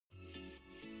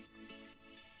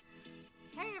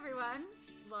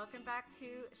Welcome back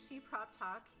to She Prop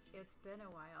Talk. It's been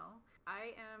a while.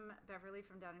 I am Beverly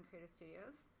from Down in Creative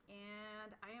Studios,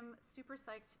 and I am super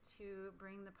psyched to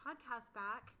bring the podcast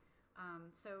back.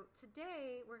 So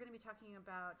today we're going to be talking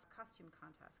about costume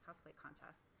contests, cosplay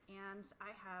contests, and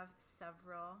I have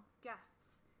several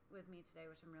guests with me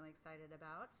today, which I'm really excited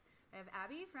about. I have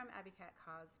Abby from Abby Cat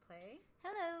Cosplay.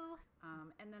 Hello.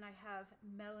 And then I have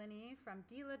Melanie from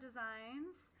Dila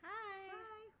Designs. Hi.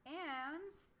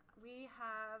 And we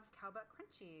have Cowbutt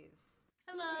Crunchies.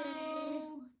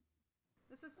 Hello.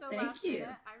 This is so Thank last you.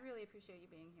 minute. I really appreciate you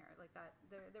being here. Like that,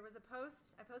 there was a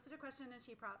post. I posted a question in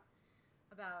SheProp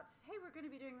about, hey, we're going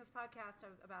to be doing this podcast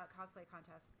about cosplay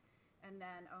contests. And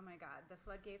then, oh my God, the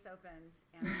floodgates opened,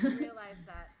 and we realized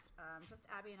that just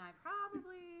Abby and I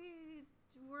probably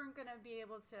weren't going to be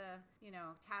able to,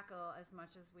 tackle as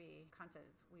much as content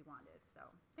as we wanted. So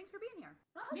thanks for being here.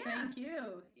 Oh, yeah. Thank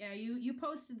you. Yeah, you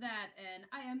posted that, and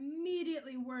I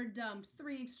immediately word dumped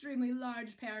 3 extremely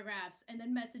large paragraphs, and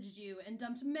then messaged you and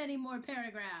dumped many more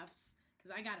paragraphs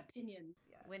because I got opinions.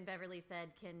 Yes. When Beverly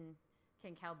said, "Can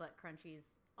Cowbutt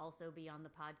Crunchies also be on the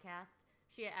podcast?"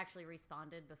 She actually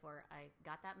responded before I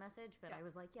got that message, but I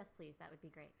was like, yes, please, that would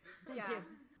be great. Thank you.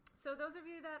 So those of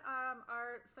you that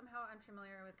are somehow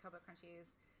unfamiliar with Cowbutt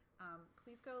Crunchies,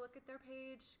 please go look at their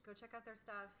page, go check out their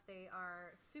stuff. They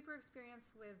are super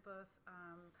experienced with both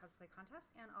cosplay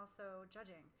contests and also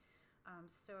judging.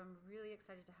 So I'm really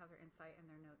excited to have their insight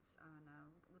and their notes on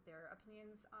their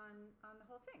opinions on the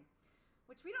whole thing,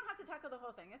 which we don't have to tackle the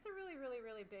whole thing. It's a really, really,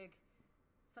 really big,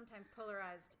 sometimes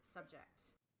polarized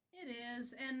subject. It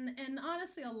is, and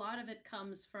honestly, a lot of it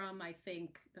comes from, I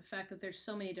think, the fact that there's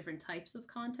so many different types of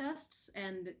contests,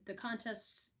 and the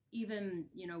contests, even,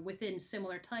 within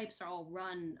similar types, are all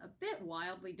run a bit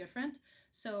wildly different.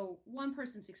 So one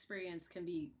person's experience can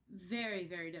be very,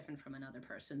 very different from another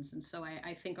person's, and so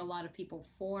I think a lot of people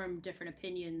form different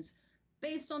opinions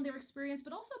based on their experience,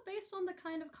 but also based on the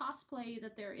kind of cosplay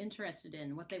that they're interested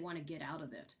in, what they want to get out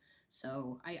of it.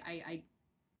 So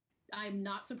I'm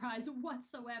not surprised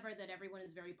whatsoever that everyone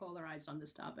is very polarized on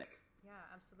this topic. Yeah,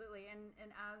 absolutely. And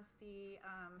as the,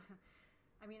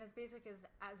 as basic as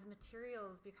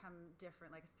materials become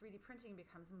different, like as 3D printing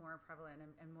becomes more prevalent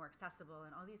and more accessible,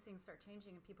 and all these things start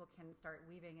changing, and people can start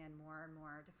weaving in more and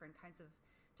more different kinds of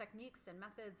techniques and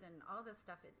methods and all this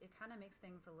stuff, it kind of makes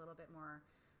things a little bit more,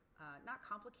 not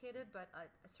complicated, but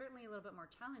certainly a little bit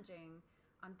more challenging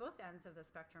on both ends of the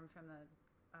spectrum, from the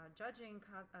judging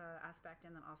aspect,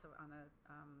 and then also on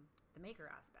the maker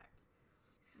aspect.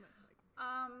 Most likely.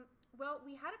 Well,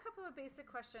 we had a couple of basic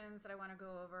questions that I want to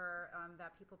go over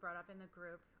that people brought up in the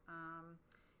group,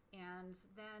 and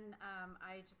then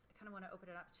I just kind of want to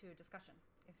open it up to a discussion,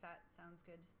 if that sounds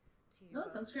good to you. Oh,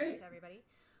 sounds great. To everybody.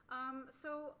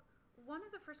 So one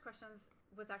of the first questions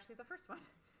was actually the first one.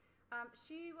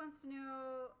 She wants to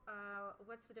know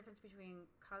what's the difference between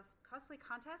cosplay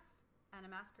contests and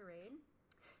a masquerade.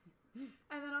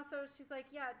 And then also she's like,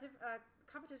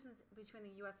 competitions between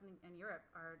the US and Europe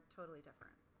are totally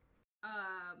different.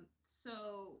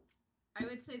 So I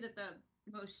would say that the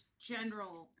most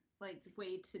general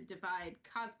way to divide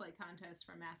cosplay contests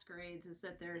from masquerades is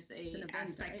that there's an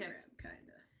aspect of kind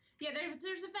of. Yeah,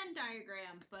 there's a Venn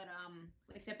diagram, but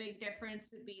the big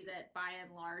difference would be that by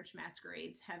and large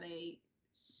masquerades have a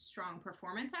strong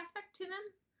performance aspect to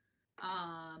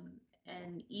them.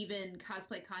 And even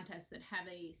cosplay contests that have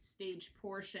a stage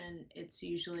portion, it's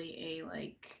usually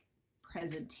a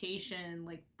presentation,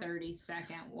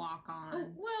 30-second walk on. Oh,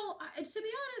 well, to be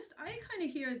honest, I kind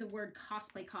of hear the word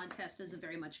cosplay contest as a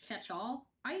very much catch-all.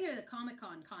 I hear the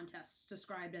Comic-Con contests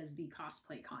described as the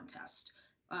cosplay contest,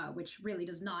 which really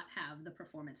does not have the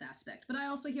performance aspect. But I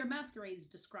also hear masquerades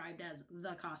described as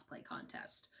the cosplay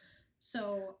contest.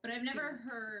 So, but I've never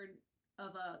heard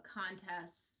of a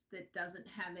contest that doesn't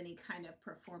have any kind of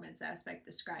performance aspect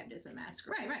described as a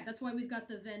masquerade. Right. That's why we've got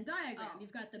the Venn diagram.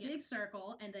 You've got the big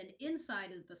circle, and then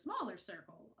inside is the smaller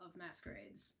circle of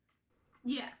masquerades.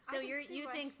 Yes. So you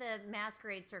think the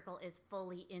masquerade circle is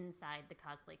fully inside the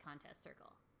cosplay contest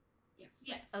circle? Yes.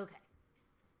 Yes. Okay,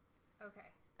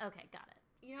 Okay, got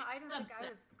it. I don't think I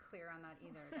was clear on that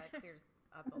either. That clears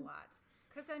up a lot.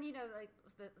 Because then,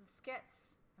 the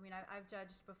skits. I've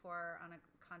judged before on a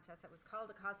contest that was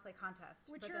called a cosplay contest,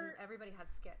 then everybody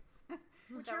had skits.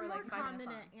 Which are more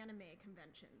common at anime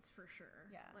conventions, for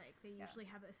sure. Yeah. They usually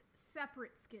have a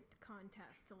separate skit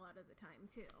contests a lot of the time,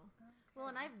 too. Well,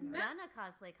 and I've done a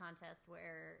cosplay contest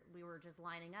where we were just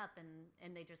lining up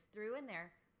and they just threw in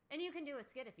there, and you can do a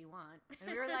skit if you want.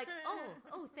 And we were like,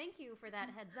 oh, thank you for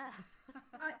that heads up.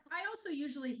 I also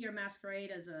usually hear masquerade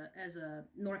as a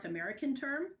North American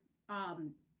term.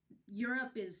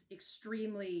 Europe is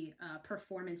extremely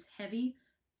performance heavy,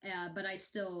 but I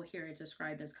still hear it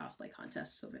described as cosplay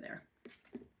contests over there.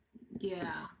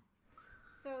 Yeah.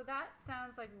 So that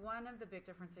sounds like one of the big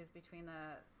differences between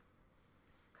the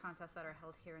contests that are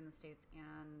held here in the States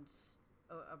and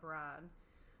abroad.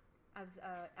 As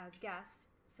guests,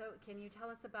 so can you tell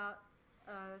us about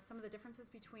some of the differences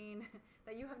between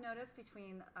that you have noticed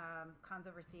between cons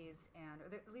overseas and,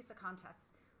 or at least the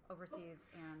contests overseas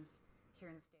and here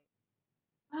in the States?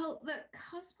 Well, the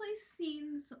cosplay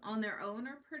scenes on their own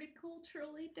are pretty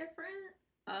culturally different.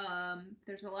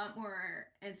 There's a lot more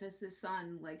emphasis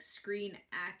on like screen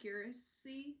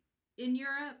accuracy in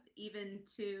Europe, even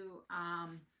to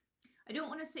I don't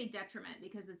want to say detriment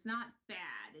because it's not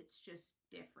bad. It's just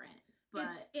different.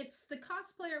 But it's the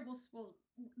cosplayer will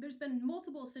there's been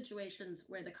multiple situations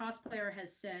where the cosplayer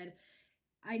has said,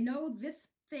 I know this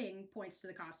thing, points to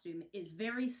the costume, is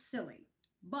very silly,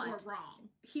 but or wrong.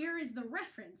 Here is the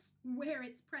reference where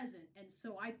it's present, and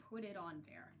so I put it on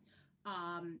there.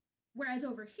 Whereas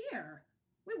over here,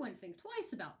 we wouldn't think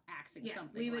twice about axing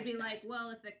something. We would be that. like, well,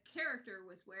 if the character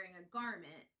was wearing a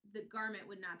garment, the garment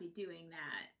would not be doing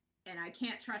that. And I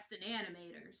can't trust an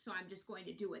animator, so I'm just going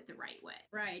to do it the right way.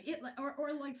 Right.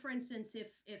 Or like, for instance,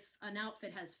 if an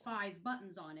outfit has 5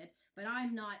 buttons on it, but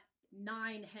I'm not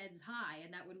 9 heads high,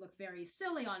 and that would look very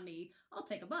silly on me, I'll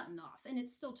take a button off, and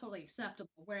it's still totally acceptable.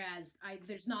 Whereas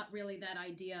there's not really that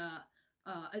idea.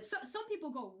 Some people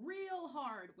go real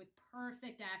hard with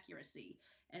perfect accuracy,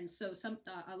 and so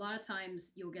a lot of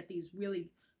times you'll get these really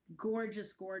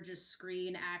gorgeous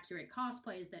screen accurate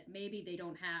cosplays that maybe they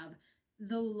don't have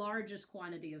the largest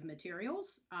quantity of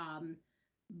materials,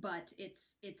 but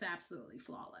it's absolutely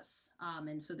flawless.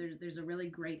 And so there's a really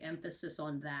great emphasis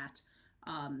on that.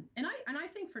 And I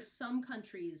think for some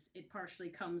countries, it partially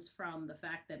comes from the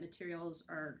fact that materials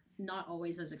are not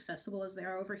always as accessible as they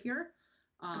are over here.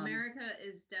 America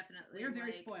is definitely we're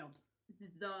very spoiled.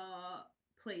 The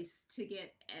place to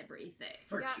get everything.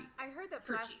 For cheap. I heard that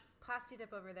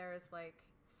Plastidip over there is like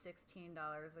 $16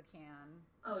 a can.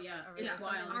 Oh yeah, it's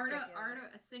wild. Arta,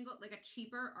 a single, like a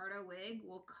cheaper Arta wig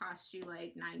will cost you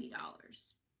like $90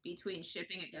 between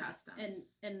shipping and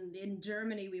customs. And in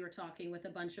Germany, we were talking with a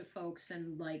bunch of folks,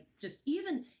 and like just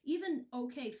even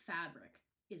okay fabric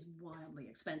is wildly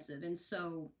expensive, and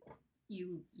so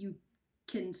you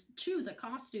can choose a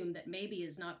costume that maybe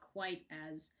is not quite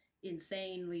as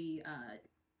insanely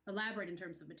elaborate in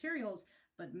terms of materials,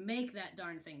 but make that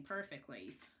darn thing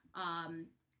perfectly.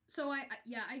 So I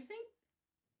think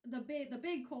the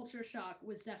big culture shock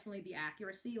was definitely the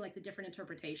accuracy, like the different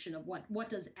interpretation of what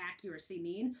does accuracy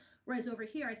mean. Whereas over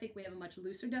here, I think we have a much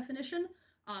looser definition.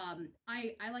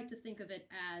 I like to think of it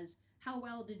as how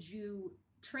well did you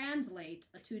translate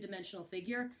a 2-dimensional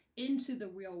figure into the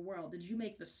real world? Did you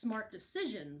make the smart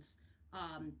decisions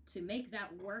to make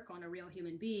that work on a real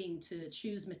human being, to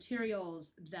choose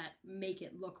materials that make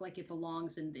it look like it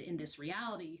belongs in this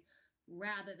reality,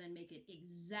 rather than make it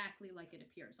exactly like it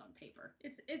appears on paper?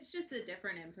 It's just a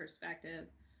different in perspective.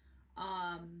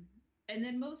 And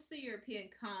then most of the European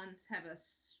cons have a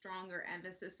stronger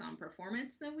emphasis on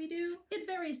performance than we do. It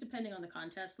varies depending on the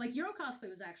contest. Like Euro Cosplay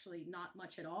was actually not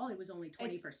much at all. It was only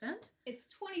 20%. It's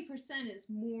 20% is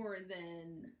more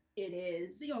than it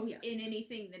is in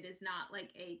anything that is not like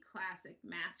a classic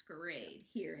masquerade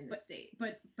here in the States.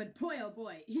 But boy, oh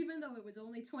boy, even though it was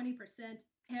only 20%,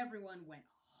 everyone went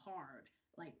hard.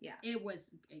 Like, it was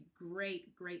a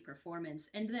great performance.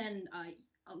 And then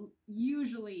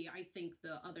usually I think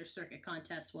the other circuit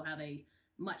contests will have a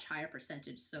much higher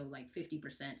percentage, so like 50%,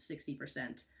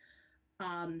 60%.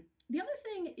 The other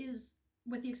thing is,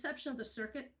 with the exception of the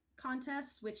circuit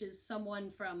contests, which is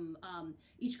someone from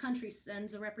each country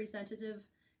sends a representative,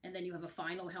 and then you have a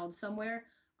final held somewhere,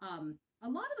 a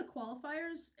lot of the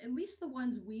qualifiers, at least the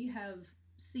ones we have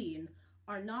seen,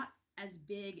 are not as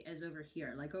big as over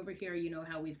here. Like over here, you know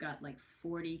how we've got like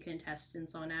 40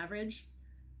 contestants on average?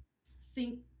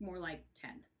 Think more like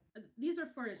 10. These are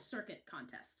for circuit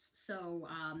contests. So,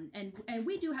 and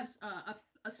we do have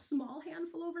a small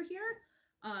handful over here,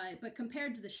 but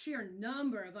compared to the sheer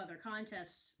number of other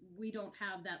contests, we don't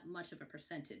have that much of a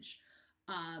percentage.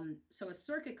 So a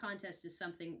circuit contest is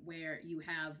something where you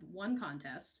have one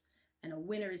contest and a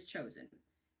winner is chosen.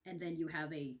 And then you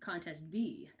have a contest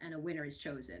B and a winner is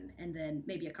chosen, and then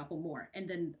maybe a couple more. And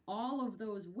then all of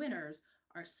those winners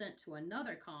are sent to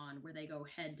another con where they go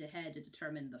head to head to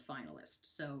determine the finalist.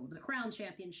 So the Crown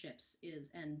Championships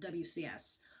and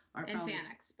WCS are and Fan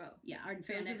Expo. Yeah, our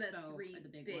Fan Expo are the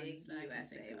big ones that USA I can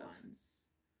think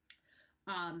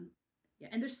of. Yeah,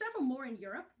 and there's several more in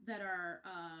Europe that are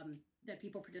that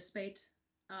people participate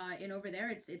in over there.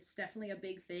 It's definitely a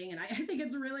big thing, and I think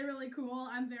it's really, really cool.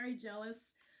 I'm very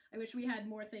jealous. I wish we had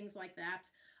more things like that.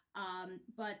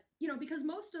 But because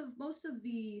most of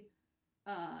the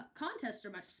contests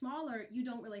are much smaller, you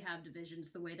don't really have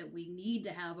divisions the way that we need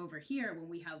to have over here when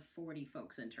we have 40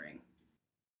 folks entering.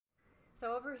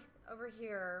 So over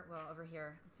here, I'm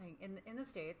saying in the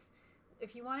States,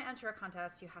 if you want to enter a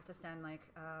contest, you have to send like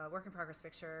work in progress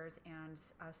pictures, and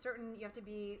you have to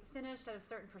be finished at a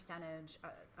certain percentage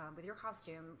with your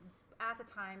costume at the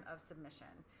time of submission.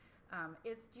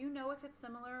 Do you know if it's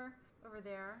similar over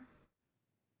there?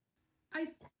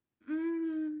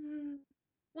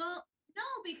 Well, no,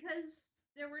 because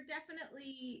there were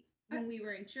definitely, when we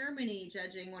were in Germany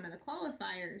judging one of the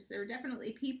qualifiers, there were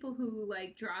definitely people who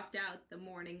like dropped out the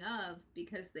morning of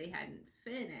because they hadn't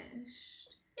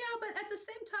finished. Yeah, but at the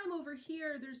same time over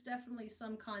here, there's definitely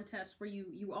some contests where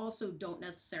you also don't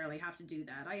necessarily have to do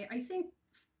that. I think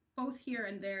both here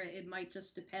and there, it might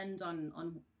just depend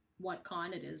on what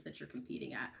con it is that you're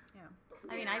competing at. Yeah.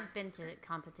 I mean, I've been to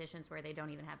competitions where they don't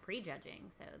even have prejudging,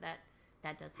 so that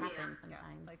does happen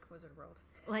sometimes. Like Wizard World.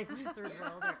 Like Wizard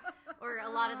World, or a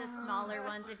lot of the smaller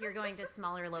ones. If you're going to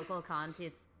smaller local cons,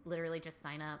 it's literally just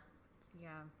sign up.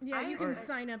 Yeah, you can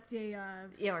sign up day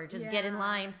of. Yeah, or just get in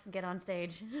line, get on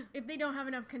stage. If they don't have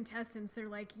enough contestants, they're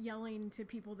like yelling to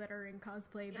people that are in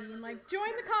cosplay, being like,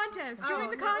 "Join the contest! Join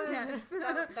the contest!"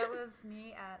 That was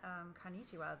me at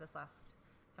Konnichiwa this last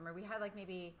summer. We had like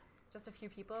maybe just a few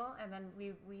people, and then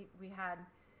we had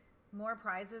more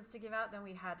prizes to give out than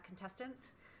we had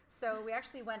contestants. So we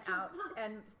actually went out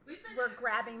and we're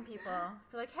grabbing people.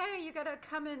 We're like, "Hey, you gotta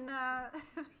come and."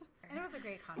 And it was a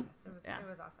great contest. It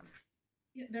was awesome.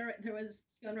 Yeah, there was.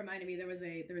 Scone reminded me there was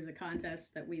a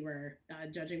contest that we were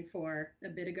judging for a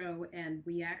bit ago, and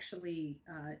we actually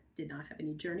did not have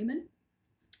any journeymen.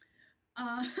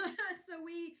 So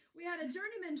we had a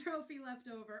journeyman trophy left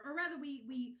over, or rather,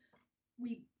 we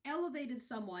elevated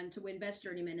someone to win best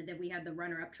journeyman, and then we had the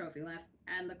runner-up trophy left.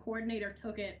 And the coordinator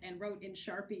took it and wrote in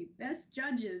Sharpie "best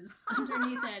judges"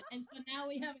 underneath it, and so now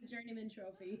we have a journeyman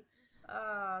trophy.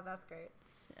 Oh, that's great.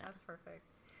 Yeah. That's perfect.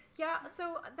 Yeah,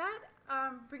 so that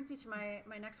brings me to my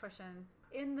next question.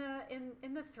 In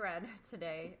the thread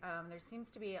today, there seems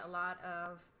to be a lot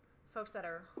of folks that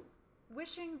are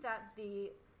wishing that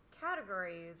the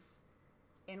categories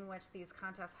in which these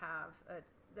contests have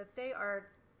that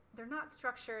they're not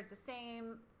structured the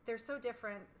same. They're so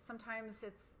different. Sometimes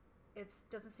it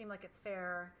doesn't seem like it's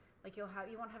fair. Like you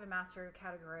won't have a master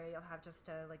category. You'll have just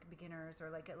like beginners or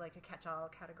like a catch-all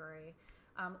category.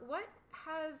 What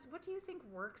do you think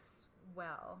works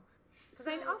well? Because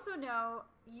I also know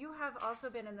you have also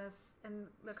been in the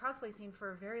cosplay scene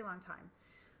for a very long time.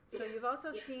 So you've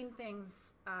also seen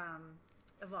things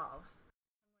evolve.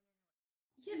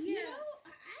 Yeah, I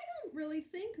don't really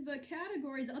think the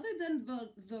categories, other than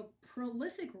the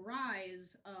prolific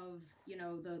rise of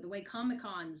the way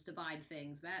Comic-Cons divide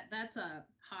things, that's a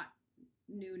hot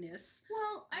newness.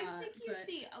 Well, I think you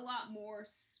see a lot more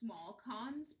small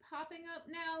cons popping up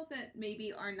now that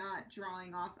maybe are not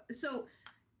drawing off. So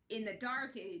in the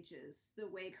dark ages, the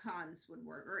way cons would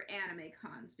work, or anime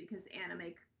cons, because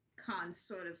anime cons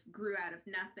sort of grew out of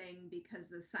nothing because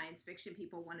the science fiction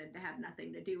people wanted to have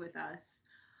nothing to do with us.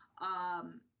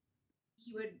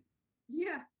 You would...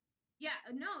 Yeah,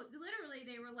 no, literally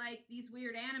they were like, these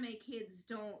weird anime kids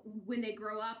when they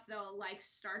grow up, they'll like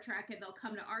Star Trek and they'll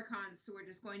come to our cons, so we're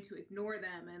just going to ignore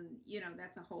them. And,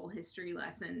 that's a whole history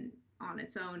lesson on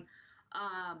its own.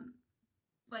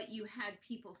 But you had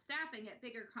people staffing at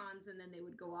bigger cons, and then they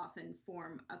would go off and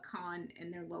form a con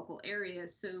in their local area.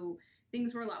 So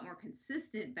things were a lot more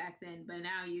consistent back then, but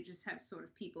now you just have sort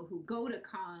of people who go to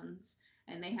cons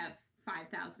and they have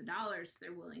 $5,000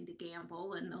 they're willing to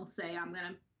gamble, and they'll say, I'm going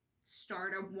to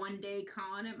start a one-day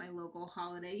con at my local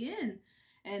Holiday Inn,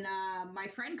 and my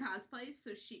friend cosplays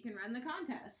so she can run the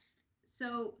contest.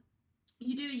 So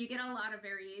you get a lot of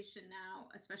variation now,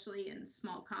 especially in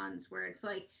small cons where it's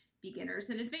like beginners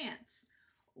and advanced,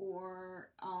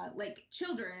 or like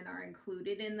children are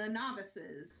included in the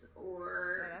novices,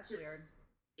 or that's weird.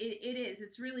 It is.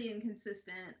 It's really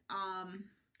inconsistent.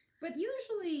 But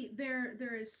usually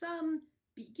there is some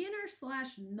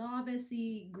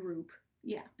beginner/novice-y group.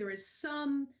 Yeah, there is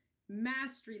some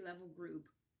mastery level group,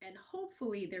 and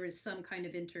hopefully there is some kind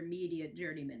of intermediate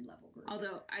journeyman level group.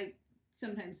 Although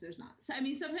sometimes there's not. So, I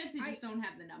mean, sometimes they just don't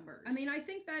have the numbers. I mean, I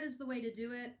think that is the way to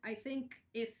do it. I think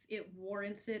if it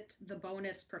warrants it, the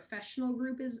bonus professional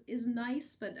group is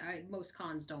nice, but most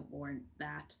cons don't warrant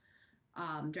that.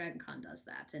 Dragon Con does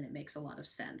that, and it makes a lot of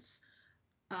sense.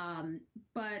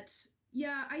 But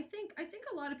Yeah, I think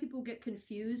a lot of people get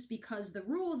confused because the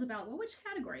rules about, well, which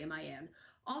category am I in,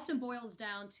 often boils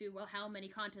down to, well, how many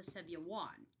contests have you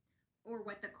won? Or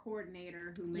what the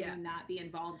coordinator, who may Yeah. not be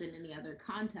involved in any other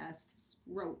contests,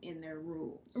 wrote in their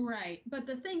rules. Right. But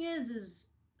the thing is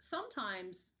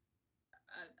sometimes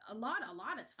a lot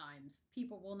of times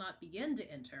people will not begin to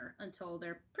enter until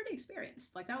they're pretty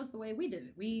experienced. Like that was the way we did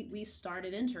it. We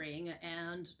started entering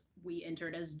and we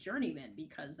entered as journeymen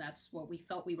because that's what we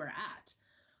felt we were at.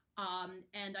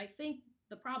 And I think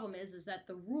the problem is that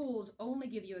the rules only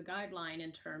give you a guideline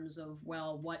in terms of,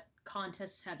 well, what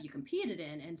contests have you competed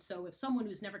in? And so if someone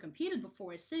who's never competed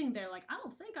before is sitting there like, I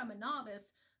don't think I'm a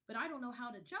novice, but I don't know how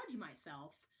to judge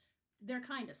myself, they're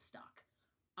kind of stuck.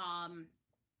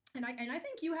 And I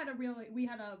think we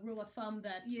had a rule of thumb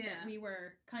that we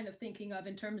were kind of thinking of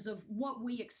in terms of what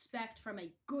we expect from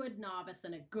a good novice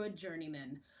and a good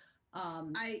journeyman.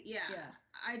 I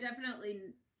definitely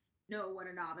know what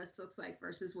a novice looks like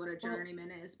versus what a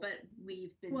journeyman is, but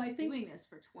we've been doing this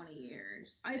for 20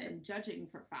 years and judging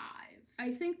for 5.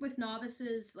 I think with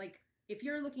novices, like if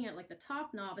you're looking at like the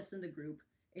top novice in the group,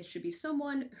 it should be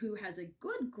someone who has a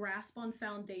good grasp on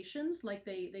foundations, like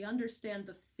they understand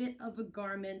the fit of a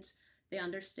garment, they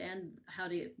understand how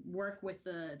to work with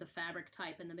the fabric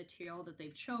type and the material that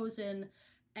they've chosen.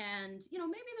 And, you know,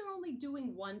 maybe they're only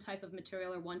doing one type of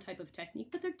material or one type of technique,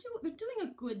 but they're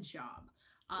doing a good job.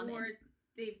 Or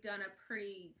they've done a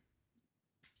pretty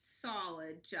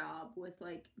solid job with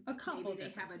like a couple. Maybe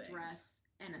they have a dress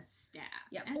and a staff.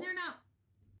 Yeah, and they're not.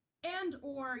 And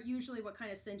or usually what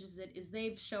kind of cinches it is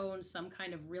they've shown some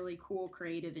kind of really cool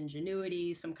creative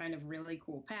ingenuity, some kind of really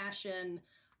cool passion.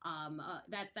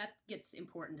 That gets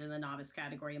important in the novice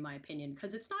category, in my opinion,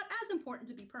 because it's not as important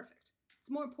to be perfect.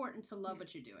 It's more important to love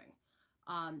what you're doing.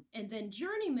 And then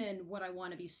journeyman, what I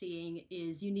want to be seeing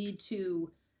is you need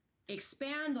to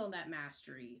expand on that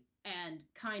mastery and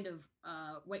kind of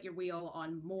wet your wheel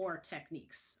on more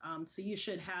techniques. So you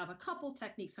should have a couple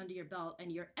techniques under your belt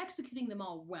and you're executing them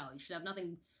all well. You should have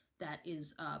nothing that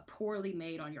is poorly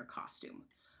made on your costume.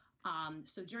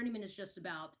 So journeyman is just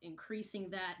about increasing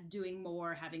that, doing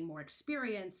more, having more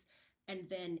experience. And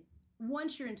then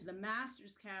once you're into the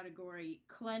masters category,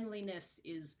 cleanliness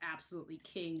is absolutely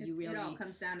king. It all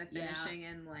comes down to finishing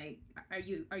and like, are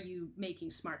you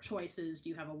making smart choices? Do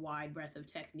you have a wide breadth of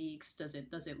techniques? Does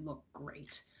it look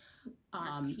great?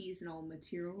 Artisanal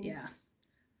materials. Yeah.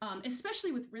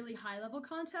 Especially with really high level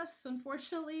contests,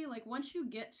 unfortunately, like once you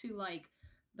get to like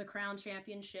the crown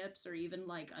championships or even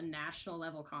like a national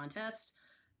level contest,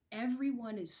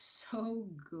 everyone is so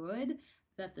good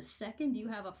that the second you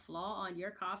have a flaw on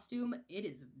your costume, it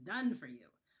is done for you.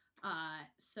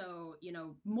 So, you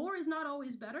know, more is not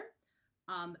always better.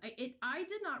 I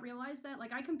did not realize that.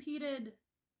 Like, I competed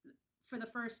for the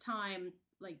first time,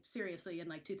 like, seriously, in,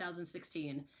 like,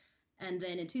 2016. And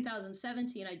then in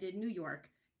 2017, I did New York.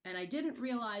 And I didn't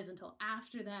realize until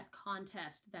after that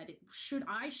contest that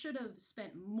I should have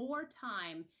spent more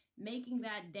time making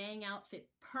that dang outfit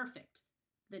perfect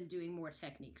than doing more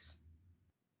techniques.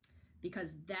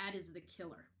 Because that is the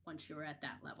killer once you're at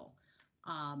that level.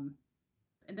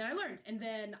 And then I learned, and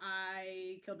then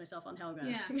I killed myself on Helga.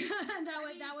 Yeah. And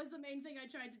that was the main thing I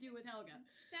tried to do with Helga.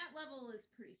 That level is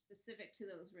pretty specific to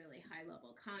those really high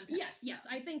level contests. Yes.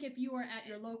 I think if you are at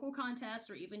your local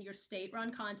contest or even your state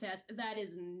run contest, that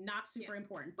is not super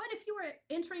important. But if you are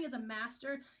entering as a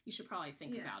master, you should probably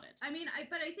think about it. I mean, I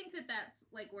think that's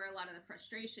like where a lot of the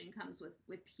frustration comes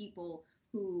with people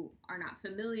who are not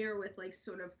familiar with like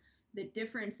sort of the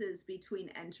differences between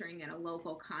entering in a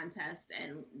local contest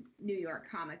and New York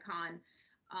Comic Con.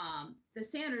 The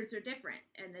standards are different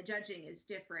and the judging is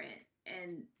different,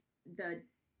 and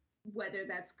whether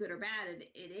that's good or bad,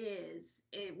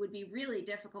 it would be really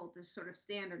difficult to sort of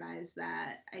standardize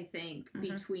that, I think,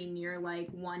 between your like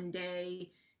one day,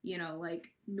 you know,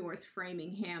 like North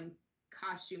Framingham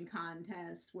costume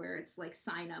contest where it's like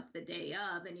sign up the day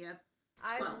of and you have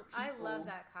I love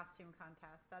that costume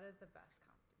contest. That is the best costume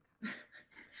contest.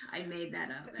 I made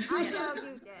that up. I know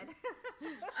you did.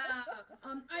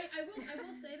 I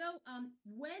will say though,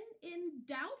 when in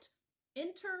doubt,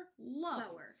 enter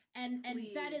lower. And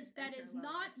Please that is lower.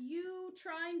 not you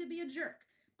trying to be a jerk.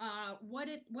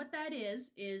 What that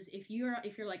is if you're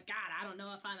like, God, I don't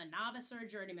know if I'm a novice or a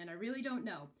journeyman, I really don't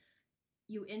know.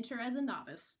 You enter as a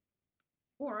novice,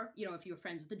 or, you know, if you're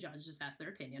friends with the judge, just ask their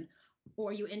opinion,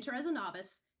 or you enter as a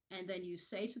novice. And then you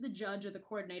say to the judge or the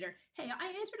coordinator, hey, I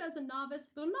entered as a novice,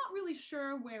 but I'm not really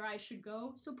sure where I should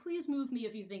go. So please move me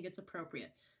if you think it's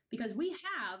appropriate. Because we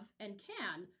have and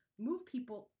can move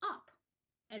people up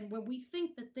And when we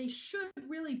think that they should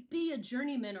really be a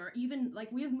journeyman, or even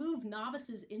like we have moved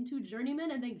novices into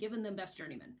journeyman and then given them best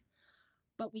journeyman.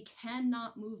 But we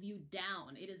cannot move you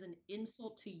down. It is an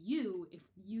insult to you if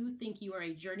you think you are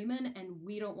a journeyman, and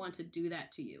we don't want to do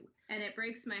that to you. And it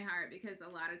breaks my heart because a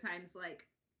lot of times, like,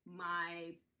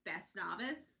 my best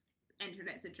novice entered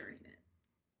as a journeyman.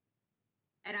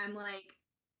 And I'm like,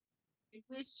 I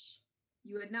wish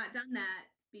you had not done that,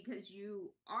 because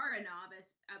you are a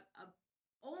novice,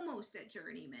 almost at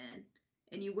journeyman,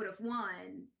 and you would have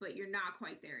won, but you're not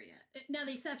quite there yet. Now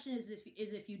the exception is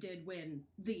if you did win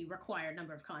the required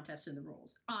number of contests in the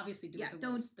rules. Obviously,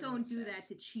 don't do that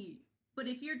to cheat. But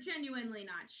if you're genuinely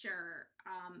not sure,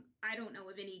 I don't know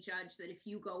of any judge that if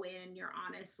you go in, you're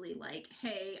honestly like,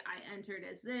 hey, I entered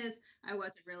as this, I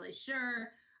wasn't really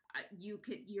sure.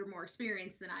 You're more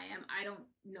experienced than I am. I don't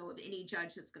know of any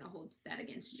judge that's going to hold that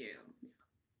against you.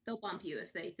 They'll bump you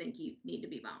if they think you need to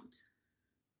be bumped.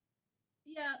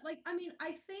 Yeah, like, I mean,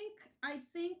 I think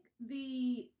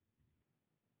the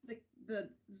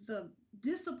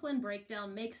discipline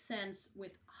breakdown makes sense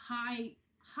with high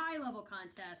level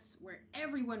contests where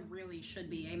everyone really should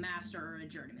be a master or a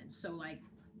journeyman. So like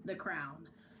the Crown,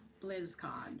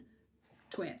 BlizzCon,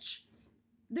 Twitch.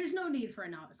 There's no need for a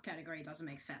novice category. It doesn't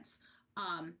make sense.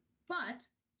 But,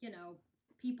 you know,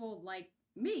 people like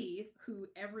me, who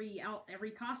every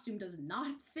costume does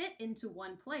not fit into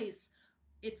one place,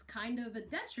 it's kind of a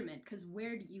detriment, because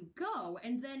where do you go?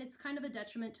 And then it's kind of a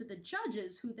detriment to the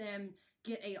judges, who then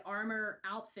get a armor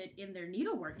outfit in their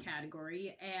needlework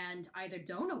category and either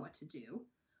don't know what to do,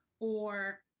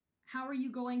 or how are you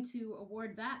going to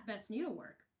award that best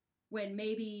needlework when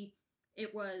maybe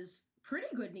it was pretty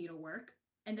good needlework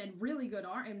and then really good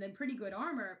and then pretty good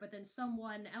armor, but then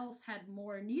someone else had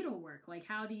more needlework? Like,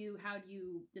 how do you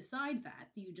decide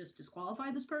that? Do you just disqualify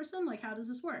this person? Like, how does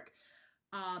this work?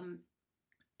 I'm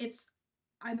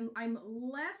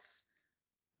less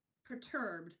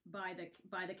perturbed by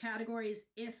the categories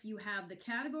if you have the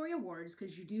category awards,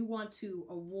 because you do want to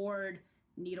award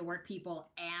needlework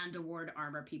people and award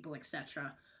armor people,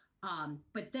 etc.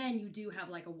 But then you do have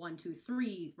like a 1, 2,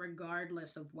 3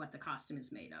 regardless of what the costume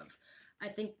is made of. I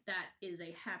think that is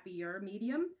a happier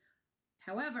medium.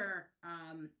 However,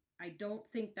 I don't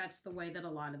think that's the way that a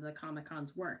lot of the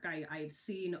Comic-Cons work. I've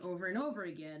seen over and over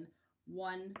again,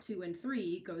 1, 2, and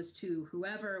 3 goes to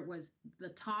whoever was the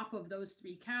top of those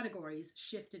 3 categories,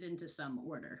 shifted into some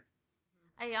order.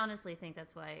 I honestly think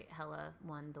that's why Hella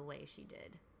won the way she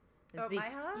did. My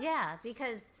Hella? Yeah,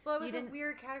 because it was a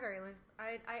weird category. Like,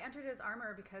 I entered as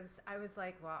armor because I was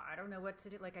like, well, I don't know what to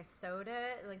do. Like, I sewed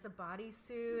it, like, it's a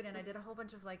bodysuit, and I did a whole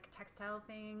bunch of like textile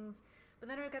things. But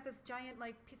then I got this giant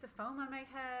like piece of foam on my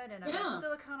head, and I got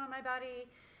silicone on my body,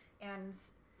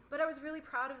 but I was really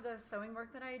proud of the sewing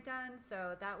work that I had done,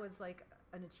 so that was like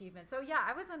an achievement. So yeah,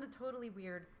 I was in a totally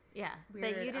weird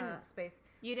but you didn't space.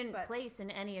 You didn't place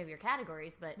in any of your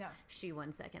categories, but no. She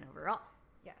won second overall.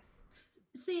 Yes.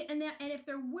 See, and if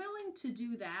they're willing to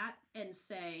do that and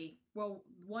say, well,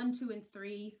 1, 2, and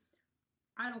 3,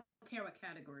 I don't care what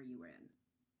category you were in.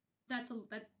 That's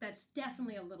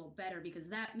definitely a little better, because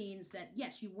that means that,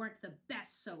 yes, you weren't the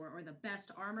best sewer or the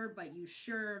best armor, but you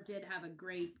sure did have a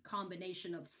great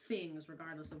combination of things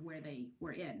regardless of where they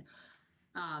were in.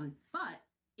 But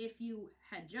if you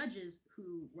had judges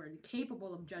who were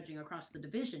capable of judging across the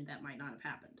division, that might not have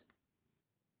happened.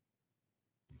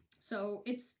 So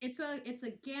it's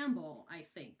a gamble, I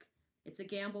think. It's a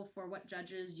gamble for what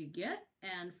judges you get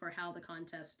and for how the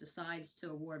contest decides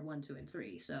to award 1, 2, and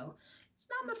 3. So it's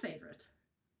not my favorite.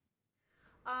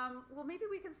 Well, maybe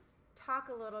we can talk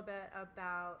a little bit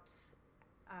about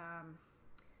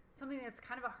something that's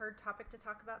kind of a hard topic to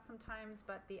talk about sometimes,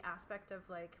 but the aspect of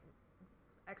like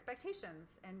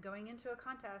expectations and going into a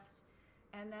contest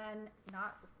and then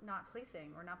not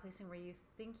placing where you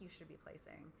think you should be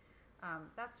placing.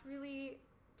 That's really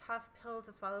tough pill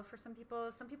to swallow for some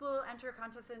people. Some people enter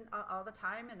contests all the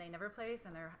time and they never place,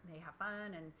 and they have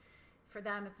fun, and for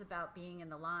them it's about being in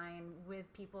the line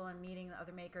with people and meeting the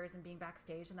other makers and being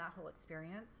backstage and that whole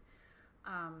experience.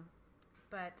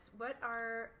 But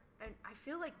I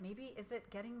feel like maybe, is it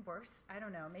getting worse? I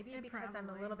don't know. Maybe because I'm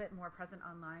a little bit more present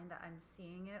online that I'm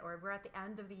seeing it, or we're at the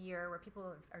end of the year where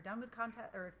people are done with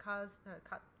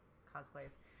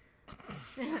cosplays.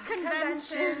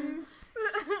 Conventions.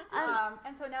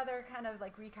 And so now they're kind of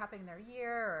like recapping their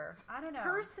year, or I don't know.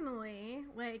 Personally,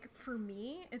 like for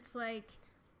me, it's like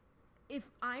if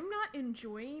I'm not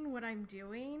enjoying what I'm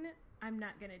doing, I'm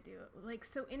not gonna do it. Like,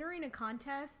 so entering a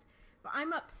contest, but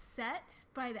I'm upset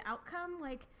by the outcome,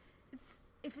 like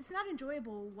if it's not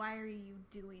enjoyable, why are you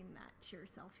doing that to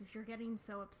yourself if you're getting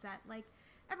so upset? Like,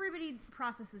 everybody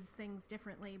processes things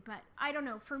differently, but I don't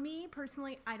know. For me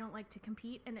personally, I don't like to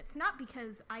compete, and it's not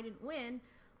because I didn't win.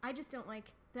 I just don't like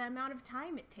the amount of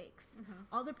time it takes.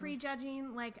 All the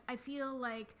prejudging, like, I feel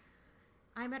like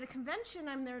I'm at a convention,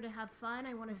 I'm there to have fun,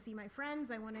 I want to see my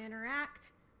friends, I want to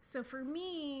interact. So for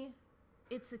me,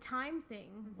 it's a time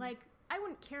thing. Like, I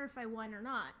wouldn't care if I won or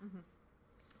not,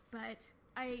 but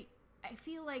I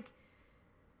feel like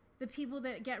the people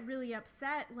that get really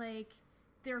upset, like,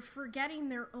 they're forgetting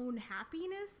their own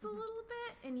happiness a little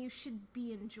bit, and you should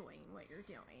be enjoying what you're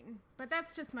doing. But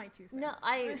that's just my 2 cents. No,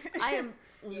 I am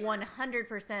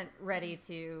 100% ready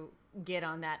to get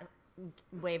on that,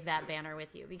 wave that banner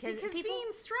with you, because people,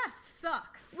 being stressed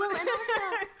sucks. Well, and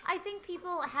also, I think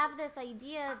people have this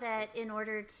idea that in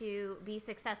order to be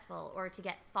successful, or to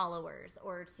get followers,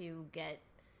 or to get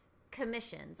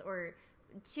commissions, or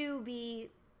to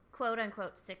be quote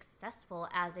unquote successful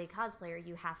as a cosplayer,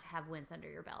 you have to have wins under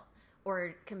your belt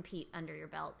or compete under your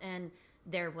belt. And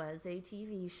there was a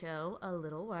TV show a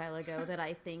little while ago that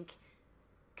I think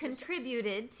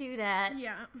contributed to that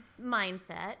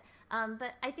mindset.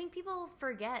 But I think people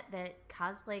forget that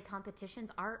cosplay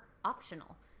competitions are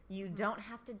optional. You don't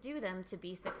have to do them to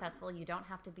be successful. You don't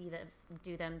have to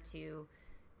do them to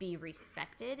be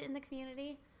respected in the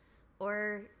community,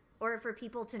 or for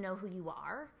people to know who you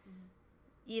are.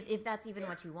 If that's even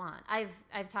what you want.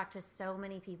 I've talked to so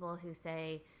many people who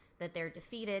say that they're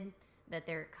defeated, that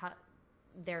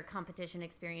their competition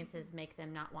experiences make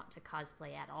them not want to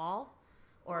cosplay at all.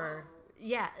 Or,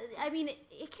 I mean,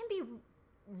 it can be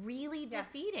really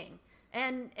defeating.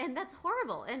 And that's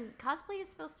horrible. And cosplay is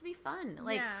supposed to be fun.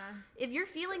 Like, if you're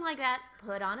feeling like that,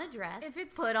 put on a dress,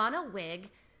 put on a wig,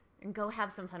 and go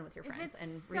have some fun with your friends and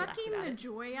relax about it. If it's sucking the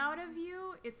joy out of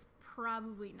you, it's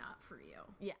probably not for you.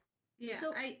 Yeah. Yeah,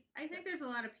 So- I think there's a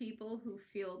lot of people who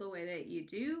feel the way that you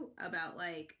do about,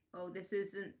 like, oh, the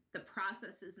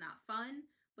process is not fun,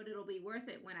 but it'll be worth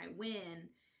it when I win.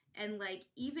 And, like,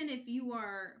 even if you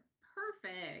are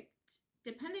perfect,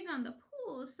 depending on the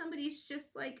pool, if somebody's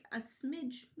just like a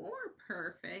smidge more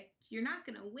perfect, you're not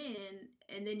going to win.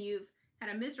 And then you've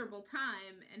had a miserable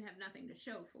time and have nothing to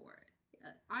show for it.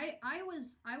 I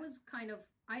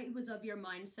was of your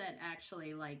mindset,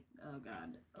 actually, like, oh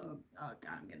god,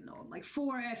 I'm getting old. Like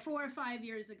 4 or 5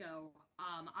 years ago,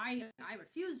 I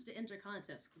refused to enter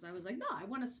contests because I was like, no, I don't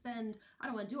want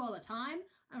to do all the time.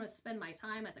 I want to spend my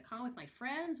time at the con with my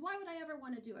friends. Why would I ever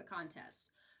want to do a contest?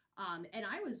 And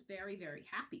I was very, very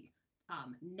happy,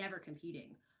 never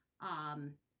competing.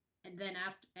 And then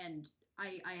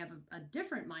I have a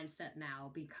different mindset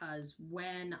now, because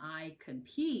when I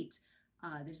compete,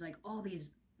 there's like all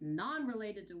these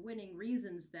non-related to winning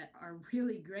reasons that are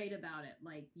really great about it.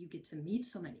 Like, you get to meet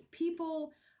so many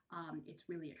people. It's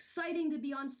really exciting to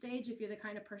be on stage if you're the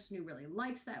kind of person who really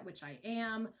likes that, which I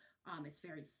am. It's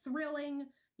very thrilling.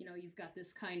 You know, you've got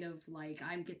this kind of like,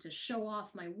 I get to show off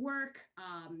my work.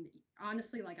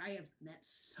 Honestly, like, I have met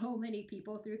so many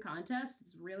people through contests.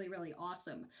 It's really, really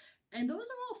awesome. And those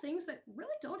are all things that really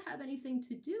don't have anything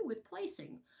to do with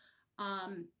placing.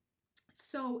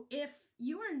 So if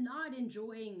you are not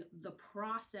enjoying the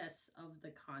process of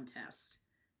the contest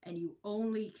and you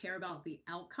only care about the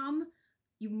outcome,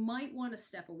 you might want to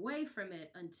step away from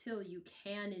it until you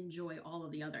can enjoy all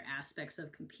of the other aspects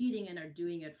of competing and are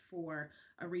doing it for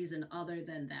a reason other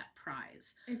than that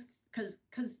prize. It's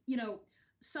Because you know,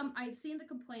 I've seen the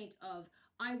complaint of,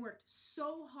 I worked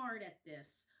so hard at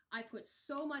this, I put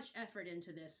so much effort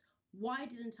into this, why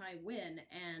didn't I win?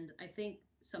 And I think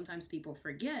sometimes people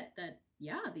forget that,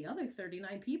 yeah, the other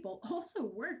 39 people also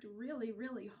worked really,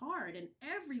 really hard, and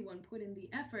everyone put in the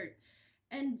effort.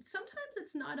 And sometimes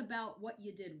it's not about what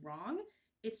you did wrong.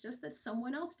 It's just that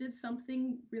someone else did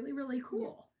something really, really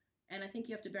cool. Yeah. And I think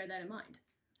you have to bear that in mind.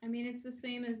 I mean, it's the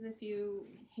same as if you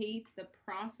hate the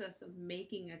process of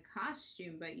making a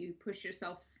costume, but you push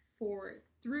yourself forward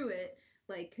through it,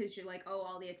 like, because you're like, oh,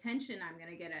 all the attention I'm going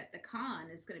to get at the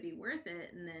con is going to be worth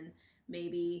it. And then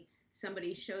maybe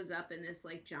somebody shows up in this,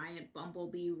 like, giant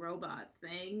bumblebee robot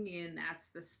thing, and that's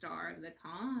the star of the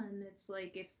con. It's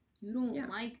like, if you don't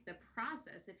like the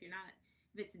process, if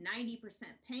it's 90%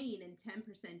 pain and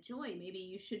 10% joy, maybe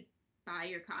you should buy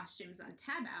your costumes on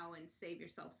Taobao and save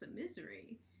yourself some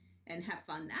misery and have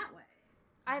fun that way.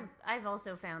 I've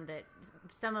also found that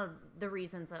some of the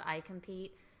reasons that I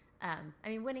compete, I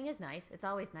mean, winning is nice. It's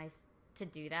always nice to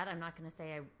do that. I'm not going to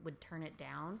say I would turn it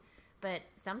down, but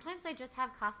sometimes I just have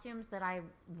costumes that I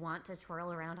want to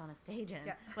twirl around on a stage in.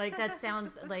 Yeah. Like, that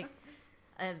sounds like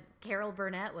Carol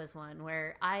Burnett was one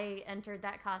where I entered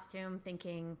that costume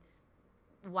thinking,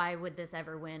 why would this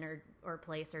ever win or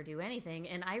place or do anything?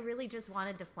 And I really just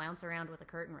wanted to flounce around with a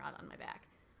curtain rod on my back.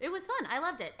 It was fun. I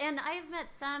loved it. And I've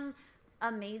met some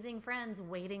amazing friends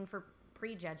waiting for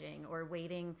prejudging or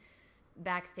waiting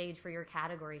backstage for your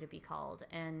category to be called.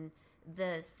 And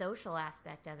the social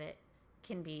aspect of it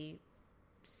can be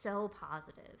so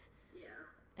positive. Yeah.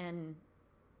 And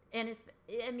it's,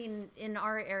 I mean, in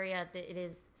our area, it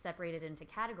is separated into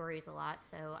categories a lot.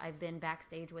 So I've been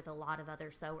backstage with a lot of other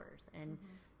sewers, and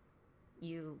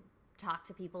you talk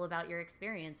to people about your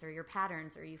experience or your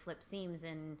patterns, or you flip seams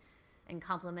and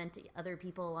compliment other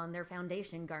people on their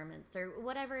foundation garments or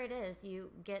whatever it is. You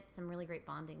get some really great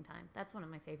bonding time. That's one of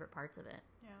my favorite parts of it.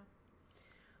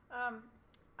 Yeah.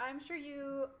 I'm sure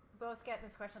you both get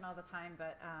this question all the time,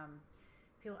 but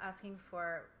people asking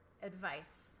for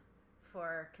advice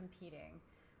for competing.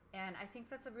 And I think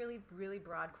that's a really, really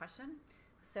broad question.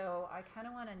 So I kind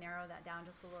of want to narrow that down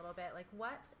just a little bit. Like,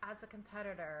 what, as a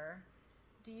competitor,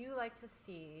 do you like to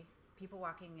see people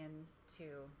walking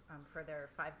into for their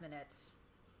 5-minute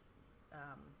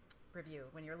review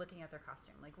when you're looking at their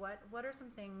costume? Like, what are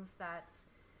some things that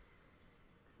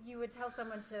you would tell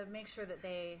someone to make sure that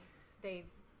they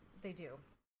do?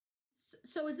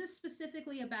 So is this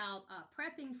specifically about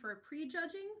prepping for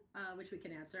prejudging, which we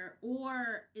can answer,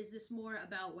 or is this more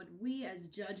about what we as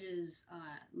judges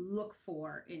look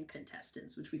for in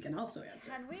contestants, which we can also answer?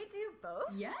 Can we do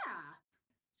both? Yeah.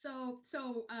 So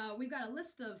we've got a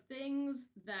list of things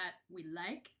that we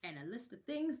like and a list of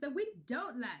things that we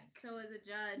don't like. So as a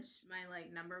judge, my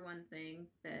like number one thing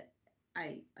that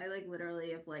I like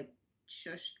literally have like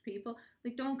shushed people,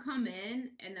 like, don't come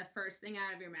in and the first thing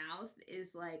out of your mouth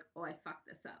is like, oh, I fucked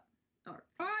this up, or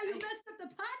you messed up the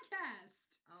podcast.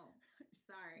 Oh,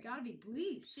 sorry. Gotta be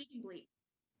bleeped. She can bleep.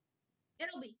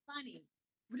 It'll be funny.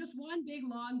 We're just one big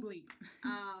long bleep.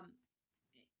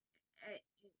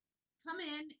 Come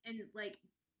in and like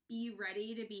be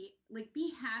ready to be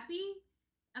happy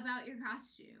about your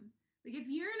costume. Like, if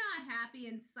you're not happy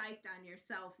and psyched on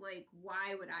yourself, like,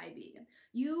 why would I be?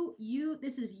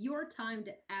 This is your time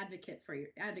to advocate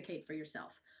for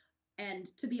yourself. And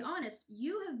to be honest,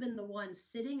 you have been the one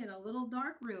sitting in a little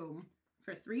dark room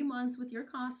for 3 months with your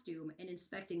costume and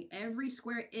inspecting every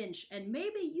square inch. And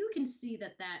maybe you can see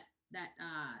that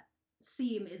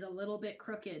seam is a little bit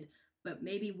crooked, but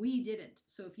maybe we didn't.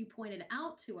 So if you point it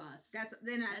out to us, that's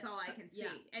all I can see. Yeah.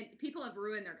 And people have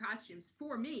ruined their costumes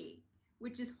for me,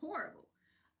 which is horrible.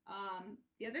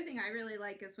 The other thing I really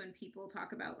like is when people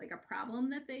talk about like a problem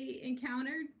that they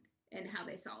encountered and how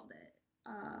they solved it.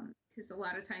 Because a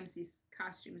lot of times these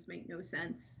costumes make no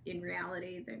sense in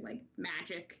reality. They're like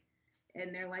magic.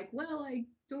 And they're like, well, I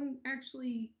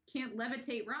can't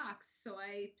levitate rocks, so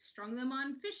I strung them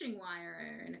on fishing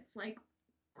wire. And it's like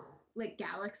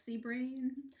galaxy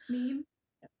brain meme.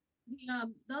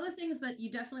 The other things that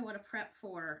you definitely want to prep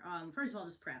for, first of all,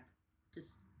 just prep.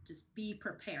 Just be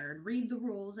prepared. Read the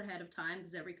rules ahead of time,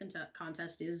 because every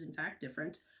contest is, in fact,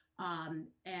 different.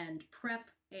 And prep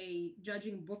a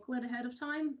judging booklet ahead of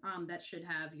time. That should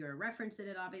have your reference in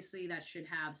it, obviously. That should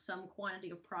have some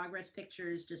quantity of progress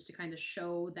pictures just to kind of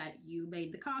show that you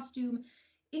made the costume,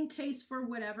 in case for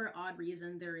whatever odd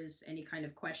reason there is any kind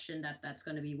of question that's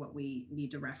going to be what we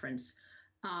need to reference.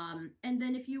 And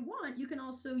then if you want, you can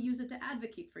also use it to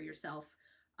advocate for yourself.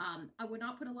 I would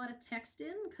not put a lot of text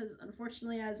in because,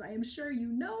 unfortunately, as I am sure you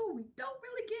know, we don't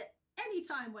really get any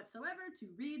time whatsoever to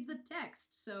read the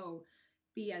text. So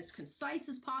be as concise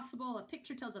as possible. A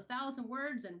picture tells 1,000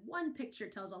 words, and one picture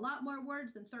tells a lot more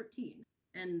words than 13.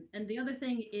 And the other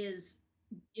thing is,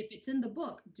 if it's in the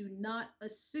book, do not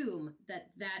assume that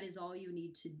is all you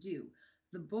need to do.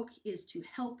 The book is to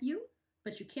help you,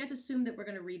 but you can't assume that we're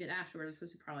going to read it afterwards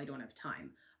because we probably don't have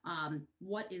time.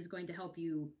 What is going to help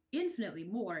you infinitely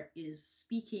more is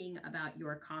speaking about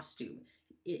your costume.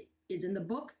 It is in the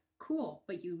book, cool,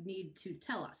 but you need to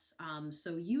tell us.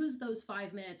 So use those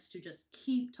 5 minutes to just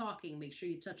keep talking. Make sure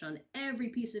you touch on every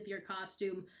piece of your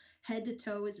costume. Head to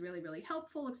toe is really, really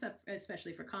helpful,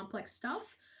 especially for complex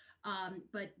stuff.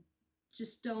 But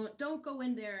just don't go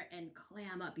in there and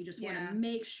clam up. You just want to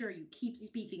make sure you keep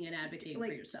speaking and advocating for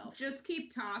yourself. Just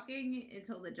keep talking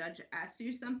until the judge asks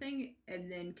you something,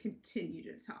 and then continue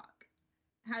to talk.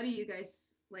 How do you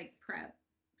guys like prep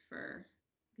for?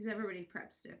 Because everybody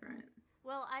preps different.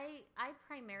 Well, I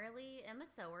primarily am a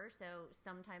sewer, so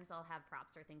sometimes I'll have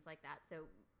props or things like that. So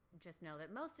just know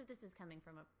that most of this is coming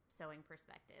from a sewing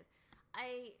perspective.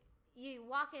 You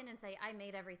walk in and say, I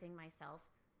made everything myself.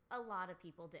 A lot of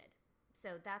people did.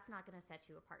 So that's not going to set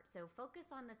you apart. So focus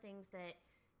on the things that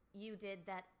you did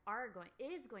that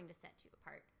is going to set you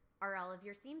apart. Are all of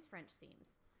your seams French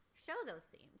seams? Show those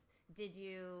seams. Did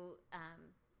you,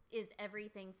 is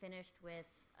everything finished with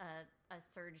a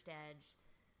serged edge?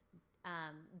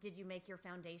 Did you make your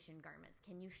foundation garments?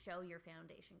 Can you show your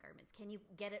foundation garments? Can you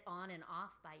get it on and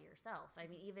off by yourself? I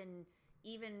mean,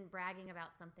 even bragging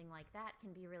about something like that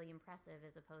can be really impressive,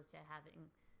 as opposed to having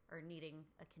or needing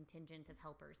a contingent of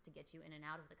helpers to get you in and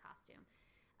out of the costume.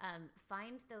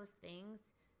 Find those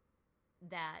things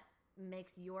that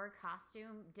makes your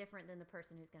costume different than the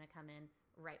person who's going to come in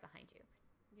right behind you.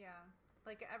 Yeah,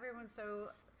 like everyone's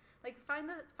so like find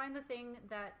the thing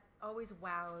that always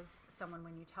wows someone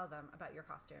when you tell them about your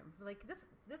costume. Like this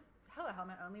Hela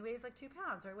helmet only weighs like 2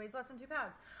 pounds, or it weighs less than 2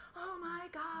 pounds. Oh my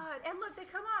god! And look, they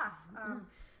come off.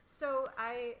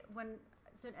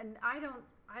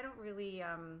 I don't really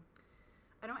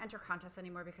I don't enter contests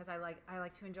anymore because I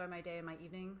like to enjoy my day and my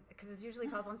evening, because it usually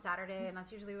falls on Saturday, and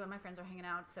that's usually when my friends are hanging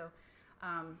out. So,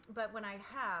 but when I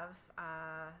have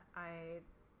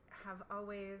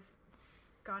always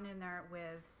gone in there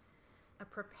with a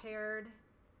prepared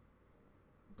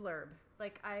blurb.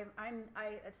 Like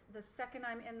it's the second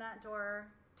I'm in that door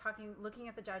talking, looking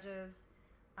at the judges,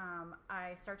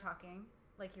 I start talking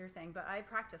like you're saying, but I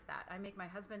practice that. I make my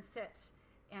husband sit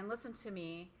and listen to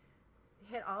me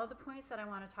hit all of the points that I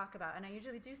want to talk about, and I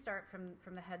usually do start from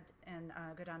the head and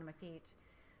go down to my feet,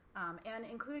 and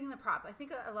including the prop. I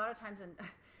think a lot of times in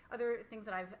other things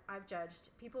that I've judged,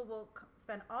 people will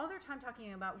spend all their time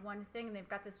talking about one thing, and they've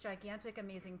got this gigantic,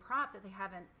 amazing prop that they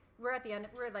haven't. We're at the end.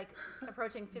 We're like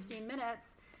approaching 15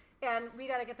 minutes, and we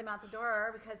got to get them out the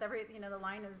door because the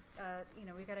line is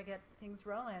we got to get things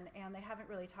rolling, and they haven't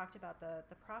really talked about the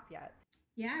prop yet.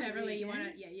 Yeah, Beverly, you want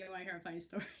to hear a funny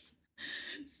story?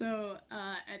 So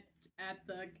at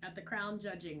the crown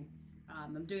judging,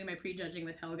 I'm doing my pre-judging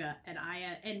with Helga, and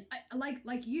I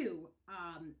like you,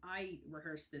 I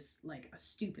rehearsed this like a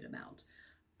stupid amount,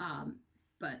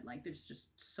 but like there's just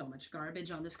so much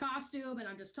garbage on this costume, and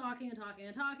I'm just talking, and I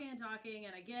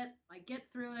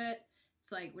get through it.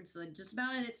 It's like just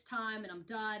about in its time, and I'm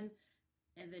done,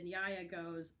 and then Yaya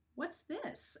goes, "What's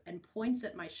this?" and points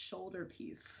at my shoulder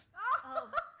piece. Oh.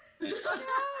 Oh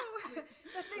no!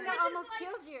 The thing that almost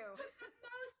killed you. Took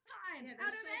the most time Yeah, out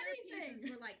of shoulder anything.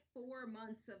 pieces were like 4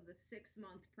 months of the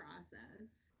 6-month process.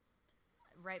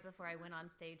 Right before I went on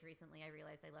stage recently, I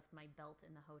realized I left my belt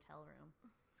in the hotel room,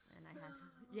 and I had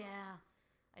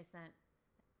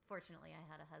fortunately I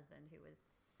had a husband who was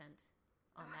sent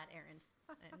on that errand,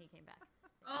 and he came back.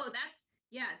 Oh,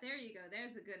 there you go.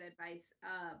 There's a good advice.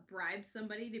 Bribe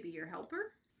somebody to be your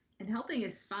helper, and helping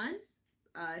is fun.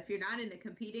 If you're not into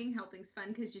competing, helping's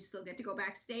fun because you still get to go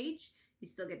backstage. You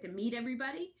still get to meet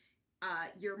everybody.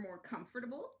 You're more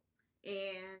comfortable.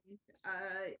 And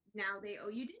now they owe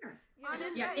you dinner.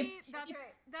 Honestly,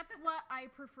 that's what I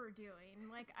prefer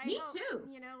doing. Like Me too.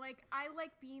 Like I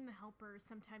like being the helper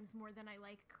sometimes more than I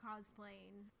like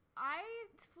cosplaying. I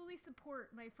fully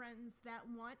support my friends that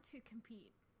want to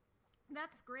compete.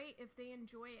 That's great if they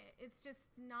enjoy it. It's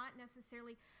just not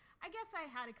necessarily... I guess I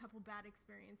had a couple bad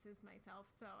experiences myself,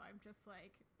 so I'm just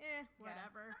like,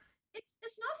 whatever. Yeah.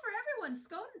 It's not for everyone.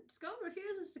 Scone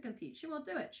refuses to compete. She won't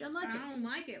do it. She doesn't like it. I don't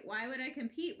like it. Why would I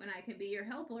compete when I can be your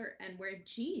helper and wear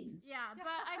jeans? Yeah, but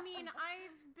I mean,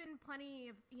 I've been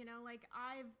plenty of,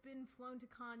 I've been flown to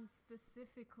cons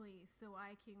specifically so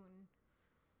I can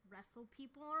wrestle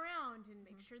people around and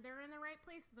make sure they're in the right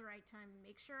place at the right time,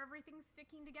 make sure everything's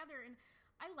sticking together, and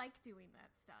I like doing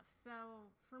that stuff.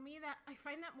 So for me, I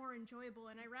find that more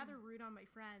enjoyable, and I rather root on my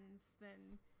friends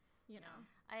than,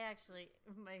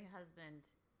 My husband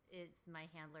is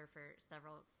my handler for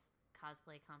several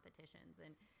cosplay competitions,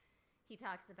 and he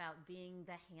talks about being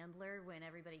the handler when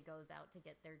everybody goes out to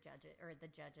get their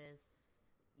judges,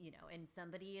 and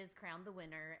somebody is crowned the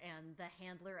winner, and the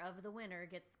handler of the winner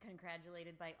gets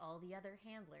congratulated by all the other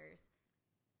handlers.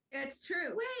 It's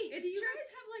true. Wait, it's do you true.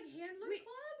 guys have like handler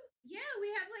club? Yeah,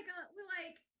 we have we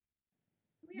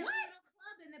have a little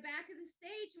club in the back of the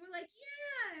stage, and we're like,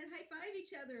 and high five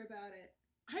each other about it.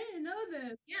 I didn't know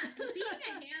this. Yeah, being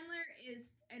a handler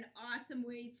is an awesome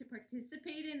way to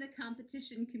participate in the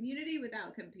competition community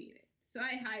without competing. So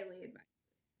I highly advise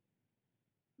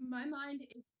it. My mind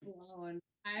is blown.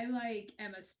 I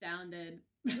am astounded.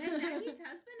 Becky's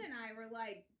husband and I were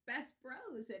like best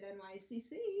bros at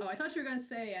NYCC. Oh, I thought you were gonna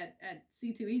say at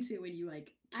C2E2 when you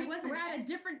we're at a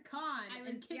different con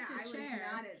and kicked a chair.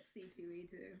 I was not at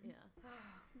C2E2. Yeah.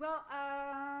 Well,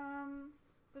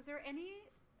 was there any?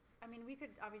 I mean, we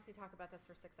could obviously talk about this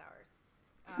for 6 hours,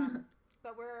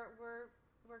 but we're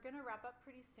gonna wrap up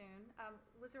pretty soon.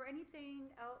 Was there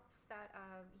anything else that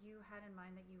you had in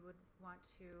mind that you would want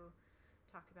to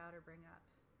talk about or bring up?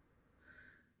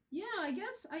 Yeah, I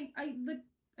guess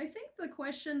I think the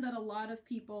question that a lot of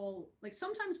people, like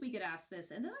sometimes we get asked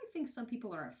this, and then I think some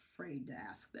people are afraid to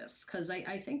ask this because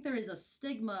I think there is a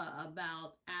stigma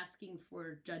about asking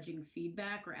for judging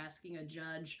feedback or asking a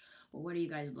judge, well, what are you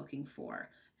guys looking for?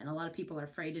 And a lot of people are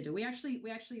afraid to do. We actually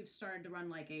have started to run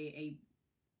like a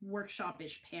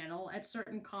workshop-ish panel at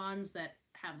certain cons that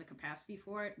have the capacity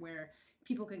for it, where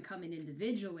people can come in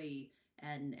individually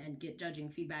and get judging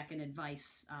feedback and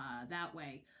advice that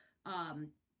way.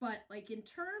 But like in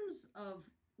terms of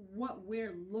what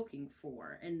we're looking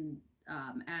for, and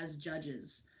as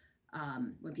judges,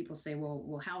 when people say,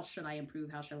 well, how should I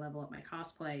improve? How should I level up my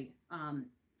cosplay?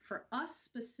 For us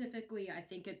specifically, I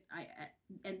think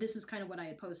and this is kind of what I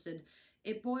had posted.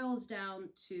 It boils down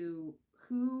to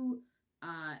who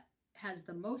has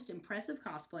the most impressive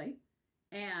cosplay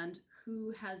and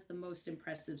who has the most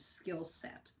impressive skill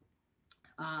set.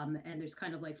 And there's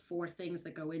kind of like 4 things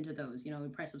that go into those.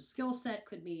 Impressive skill set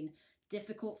could mean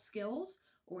difficult skills,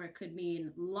 or it could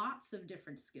mean lots of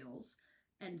different skills.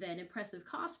 And then impressive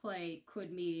cosplay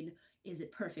could mean, is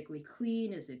it perfectly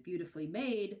clean? Is it beautifully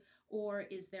made? Or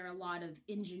is there a lot of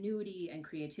ingenuity and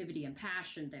creativity and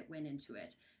passion that went into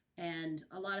it? And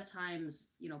a lot of times,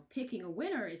 picking a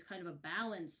winner is kind of a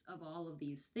balance of all of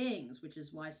these things, which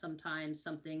is why sometimes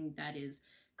something that is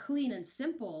clean and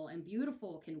simple and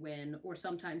beautiful can win, or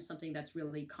sometimes something that's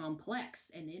really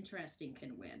complex and interesting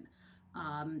can win.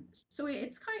 So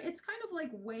it's kind of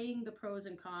like weighing the pros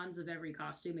and cons of every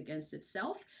costume against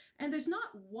itself. And there's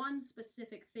not one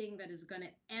specific thing that is going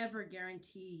to ever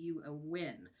guarantee you a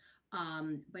win.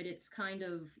 But it's kind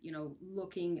of,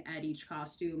 looking at each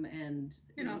costume and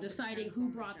deciding who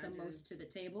brought the most to the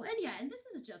table. And this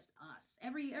is just us.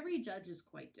 Every judge is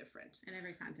quite different. And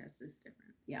every contest is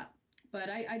different. Yeah. But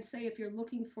I'd say if you're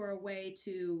looking for a way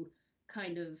to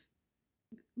kind of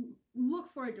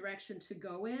look for a direction to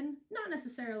go in, not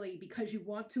necessarily because you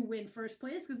want to win first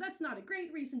place, because that's not a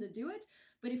great reason to do it,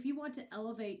 but if you want to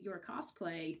elevate your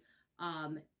cosplay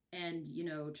and,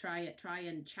 try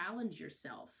and challenge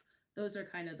yourself, those are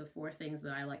kind of the 4 things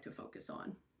that I like to focus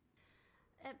on.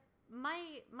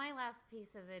 My last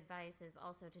piece of advice is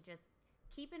also to just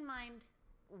keep in mind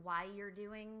why you're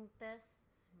doing this.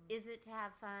 Is it to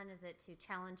have fun? Is it to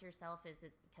challenge yourself? Is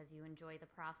it because you enjoy the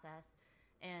process?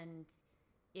 And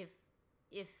if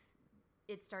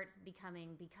it starts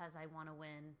becoming because I want to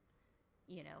win,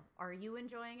 are you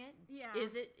enjoying it? Yeah.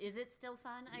 Is it still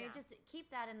fun? Yeah. I just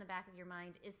keep that in the back of your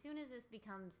mind. As soon as this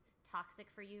becomes toxic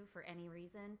for you for any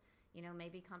reason,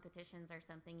 maybe competitions are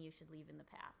something you should leave in the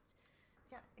past.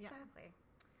 Yeah, exactly.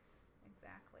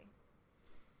 Exactly.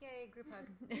 Yay, group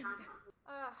hug.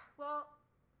 Well,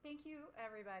 thank you,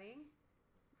 everybody,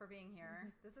 for being here.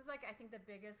 This is I think the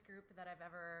biggest group that I've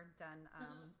ever done.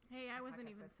 Hey, I wasn't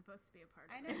even supposed to be a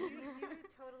part of it. I know, you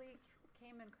totally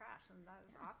came and crashed, and that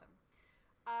was awesome.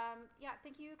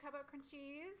 Thank you, Cowboy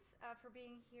Crunchies, for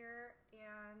being here,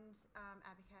 and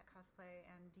Abby Cat Cosplay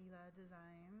and Dila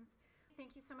Designs.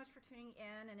 Thank you so much for tuning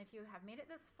in, and if you have made it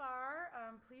this far,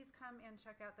 please come and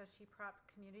check out the SheProp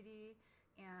community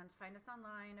and find us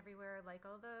online everywhere, like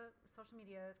all the social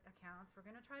media accounts. We're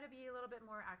going to try to be a little bit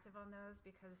more active on those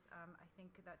because I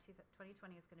think that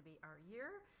 2020 is going to be our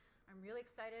year. I'm really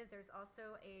excited. There's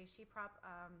also a SheProp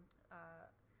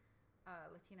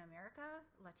Latino America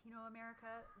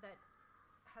that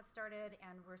has started,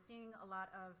 and we're seeing a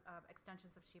lot of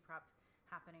extensions of SheProp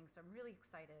happening. So I'm really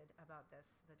excited about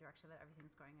this, the direction that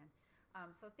everything's going in.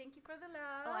 So thank you for the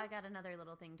love. Oh, I got another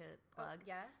little thing to plug. Oh,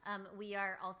 yes. We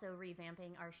are also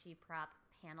revamping our SheProp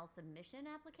panel submission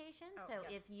application. So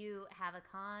if you have a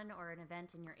con or an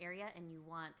event in your area and you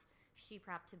want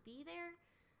SheProp to be there,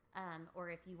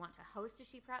 or if you want to host a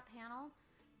SheProp panel,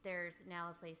 there's now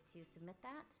a place to submit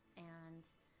that, and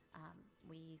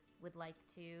we would like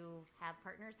to have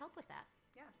partners help with that.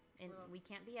 Yeah. And we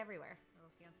can't be everywhere. A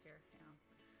little fancier,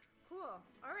 Cool.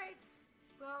 All right.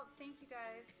 Well, thank you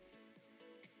guys.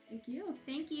 Thank you.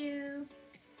 Thank you.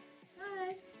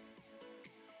 Bye.